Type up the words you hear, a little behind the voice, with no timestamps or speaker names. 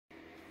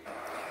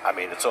I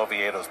mean, it's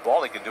Oviedo's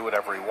ball. He can do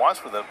whatever he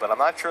wants with it, but I'm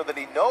not sure that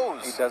he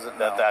knows that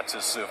that's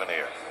his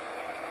souvenir.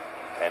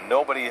 And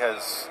nobody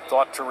has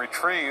thought to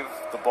retrieve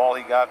the ball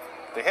he got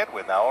the hit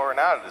with. Now,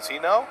 Arenado, does he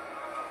know?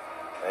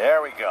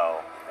 There we go.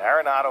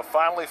 Arenado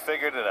finally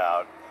figured it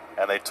out,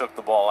 and they took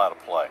the ball out of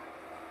play.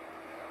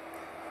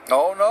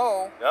 Oh,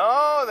 no.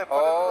 No, they put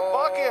it in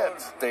the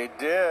bucket. They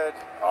did.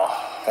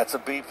 Oh. That's a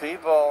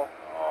BP ball.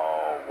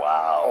 Oh,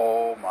 wow.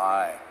 Oh,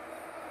 my.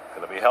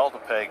 Going to be hell to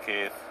pay,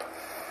 Keith.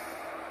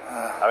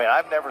 I mean,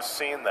 I've never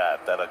seen that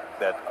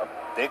a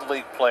big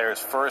league player's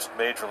first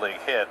major league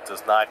hit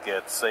does not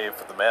get saved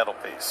for the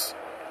mantelpiece.